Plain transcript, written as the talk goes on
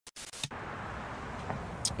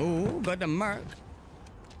Oh, got the mark.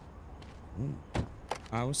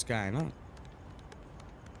 Oh, what's going on?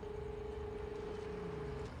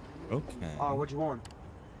 Okay. Oh, what you want?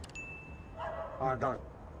 Alright, done.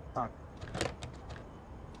 Done.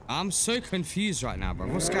 I'm so confused right now, bro.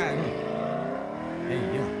 What's going on?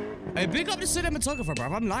 Hey, yo. Hey, big up the cinematographer, bro.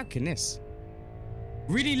 I'm liking this.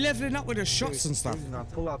 Really leveling up with the shots and stuff. Now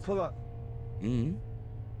pull up, pull up.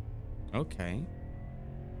 Okay.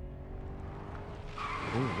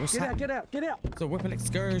 Ooh, what's Get out, get out, get out. It's a weapon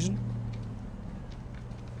excursion.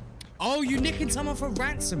 Oh, you nicking someone for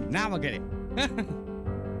ransom. Now I get it.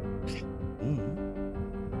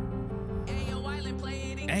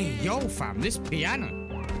 Hey, yo, fam, this piano.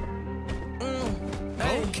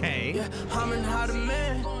 Okay. Yeah, I'm in how to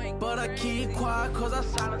man, but I keep quiet cause I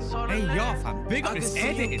silence all the Hey, yo, land. fam, big up this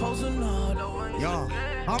editing. Yo,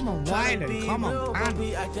 come on, Wylan, come on, man.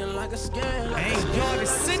 Hey, yo, the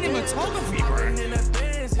cinematography, bro.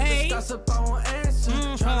 Hey.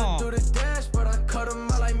 Trying to do the dash, but I cut him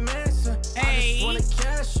out like Manson. Hey. I just wanna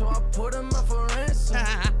cash, so I put him up for ransom.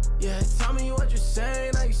 Yeah, tell me what you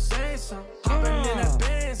saying, how you saying something. Hopping in that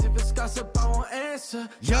Benz, if it's gossip, I won't answer.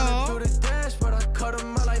 Trying to do the dash, but I cut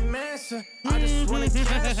him out like Manson. I just wanna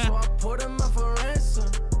cash, so I put him up for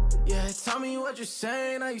ransom. Yeah, tell me what you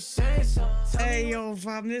saying, how you saying something. Hey, yo,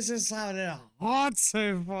 fam, this is sounding hard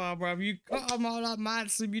so far, bro. You cut him out like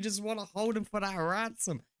ransom, you just want to hold him for that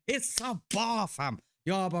ransom. It's a bar, fam.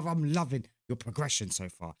 Yo, bro, I'm loving your progression so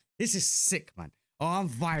far. This is sick, man. Oh, I'm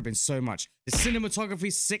vibing so much. The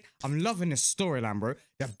cinematography's sick. I'm loving the storyline, bro.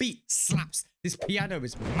 The beat slaps. This piano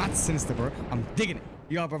is mad sinister, bro. I'm digging it.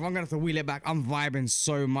 Yo, bro, I'm gonna have to wheel it back. I'm vibing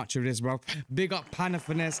so much of this, bro. Big up PANA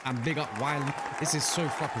FINESSE and big up whoiswylan. This is so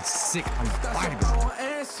fucking sick. I'm vibing.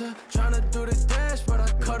 Trying to do the dash, but I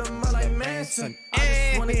cut him out like Manson. I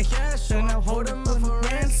just wanna cash, so I hold him up for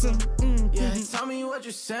ransom. Yeah, tell me what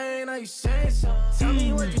you saying, how you saying something. Tell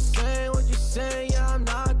me what you say, yeah, I'm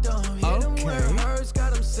not dumb. Hit him where it hurts,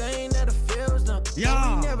 got him saying that it feels dumb.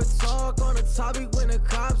 Yeah. We never talk on the topic when the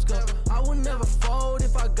cops come. I would never fold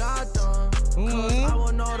if I got done. Cause I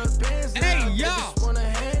want all the bands now. Hey, They yo. just wanna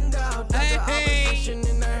hand out. Got Hey, the hey. opposition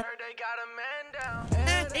in there, they got a man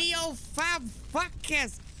down. Hey, yo, fam, fuck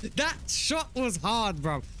yes. That shot was hard,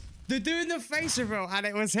 bro. They're doing the face reveal and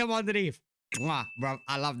it was him underneath. Mwah, bro,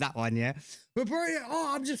 I love that one, yeah. But bro,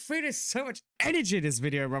 oh, I'm just feeling so much energy in this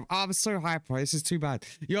video, bro. Oh, I'm so hyped, bro. This is too bad.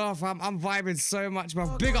 Yo, fam, I'm vibing so much,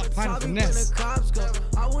 bro. Big up PANA FINESSE.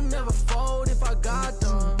 I would never fold if I got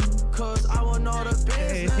done. Cause I want all the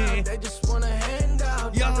bands now. They just wanna hand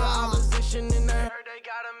out. Got the opposition in there. They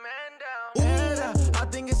got a man down. I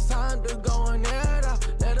think it's time to go and head out.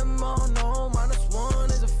 Let them all know -1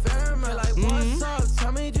 is a fair man. Like, what's up?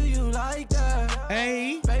 Tell me, do you like that?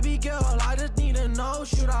 Hey. Baby girl, I just need to know,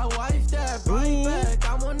 should I wife that? Bite back,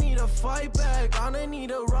 I'm gonna need a fight back. I'm gonna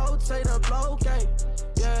need a rotate a blocade.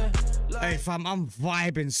 Yeah. Hey, fam, I'm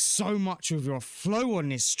vibing so much with your flow on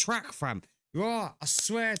this track, fam. I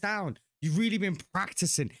swear down. You've really been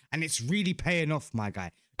practicing and it's really paying off, my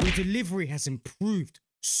guy. Your delivery has improved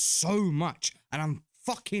so much and I'm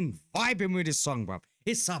fucking vibing with this song, bro.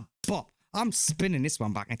 It's a bop. I'm spinning this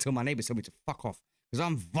one back until my neighbors tell me to fuck off. Because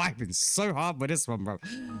I'm vibing so hard with this one, bro.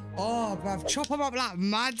 Oh, bro, chop them up like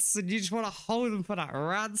mads and you just want to hold them for that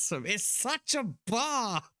ransom. It's such a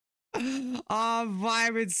bar. Oh, I'm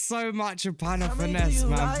vibing so much with PANA FINESSE,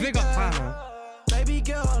 man. Big up PANA. Baby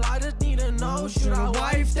girl, I just need to know, should I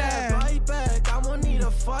wife that? Right back, I'm gonna need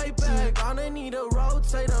a fight back. I'm gonna need a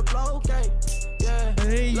rotate a blocade. Yeah.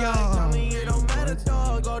 Hey, yo. Tell me it don't matter,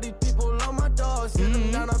 dog. All these people on my dog. Send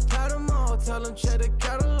them down, I've got them all. Tell them check the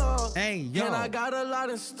catalog. Hey, yo. And I got a lot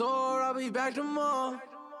in store. I'll be back tomorrow.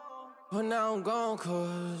 But now I'm gone,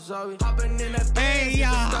 cause I'll be hopping in that Hey, yo.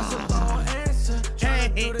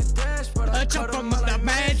 Hey, I chop him up the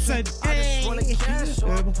mansion. Hey,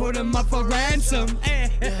 put him up for ransom. Hey,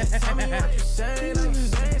 tell me what you saying, how you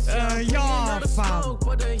saying something. yo, fam.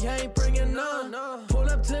 But they ain't bringing none. Pull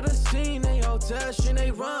up to the scene, they all dash and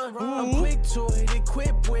they run. I'm quick to it,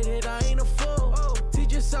 equipped with it, I ain't a fool.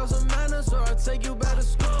 Teach yourself some manners or I'll take you back to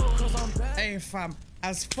school. Cause I'm back. Hey, fam,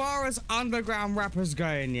 as far as underground rappers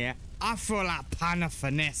going, yeah, I feel like PANA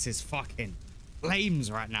FINESSE is fucking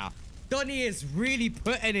flames right now. Donnie is really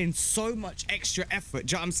putting in so much extra effort,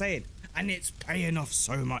 do you know what I'm saying? And it's paying off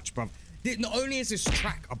so much, bruv. Not only is this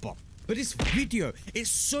track a bop, but this video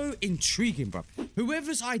is so intriguing, bruv.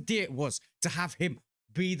 Whoever's idea it was to have him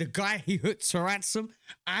be the guy he hooks for ransom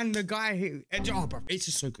and the guy who, oh, bruv, it's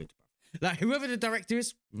just so good, bruv. Like, whoever the director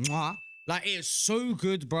is, mwah, like, it is so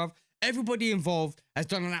good, bruv. Everybody involved has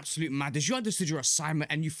done an absolute madness. You understood your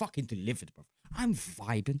assignment and you fucking delivered, bruv. I'm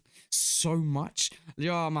vibing so much.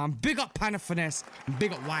 Yo, man, big up PANA Finesse, and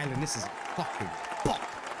big up whoiswylan. This is fucking bop.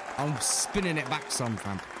 I'm spinning it back some,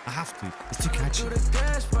 fam. I have to. It's too catchy.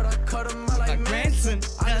 Like Ransom.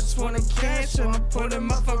 I just wanna cash, so I put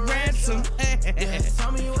him up for ransom. Yeah,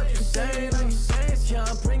 tell me what you saying, yeah,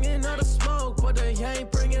 I'm bringing all the smoke, but they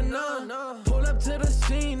ain't bringing none. Pull up to the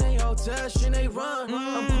scene, they all dash and they run.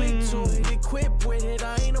 I'm quick to it, equipped with it,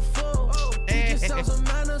 I ain't a fool. Teach yourself some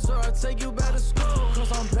manners or I'll take you back to school.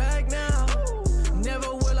 Cause I'm back now.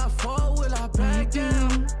 Never will I fall, will I back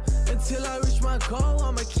down? Until I reach my goal,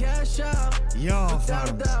 I'ma cash out. Yo, Without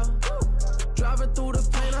a fam. doubt. Driving through the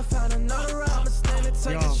pain, I found another route. I'ma stand and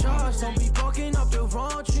take a charge. Don't be barking up the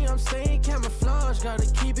wrong tree, I'm staying camouflage. Gotta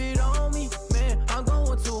keep it on me, man, I'm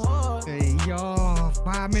going too hard. Hey, yo,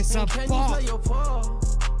 fam, it's a Can you bop. play your part?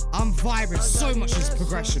 I'm vibing so much this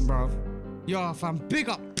progression, bro. Yo, fam, big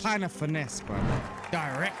up PANA Finesse, bro.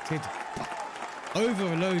 Directed by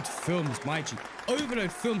Overload Films, my G.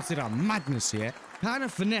 Overload Films did a madness here. PANA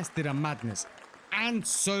Finesse did a madness. And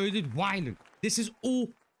so did whoiswylan. This is all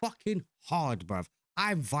fucking hard, bruv.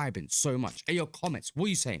 I'm vibing so much. Hey, your comments, what are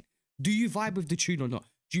you saying? Do you vibe with the tune or not?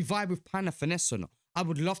 Do you vibe with PANA Finesse or not? I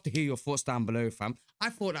would love to hear your thoughts down below, fam. I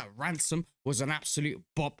thought that Ransom was an absolute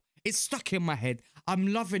bop. It's stuck in my head. I'm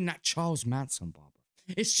loving that Charles Manson bar,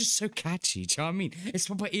 bro. It's just so catchy, do you know what I mean? It's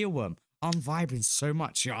proper earworm. I'm vibing so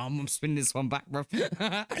much. Yo, I'm spinning this one back, bro.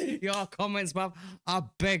 Your comments, bruv. I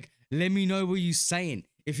beg, let me know what you're saying.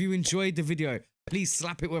 If you enjoyed the video, please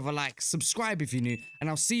slap it with a like. Subscribe if you're new. And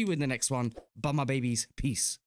I'll see you in the next one. Bye, my babies. Peace.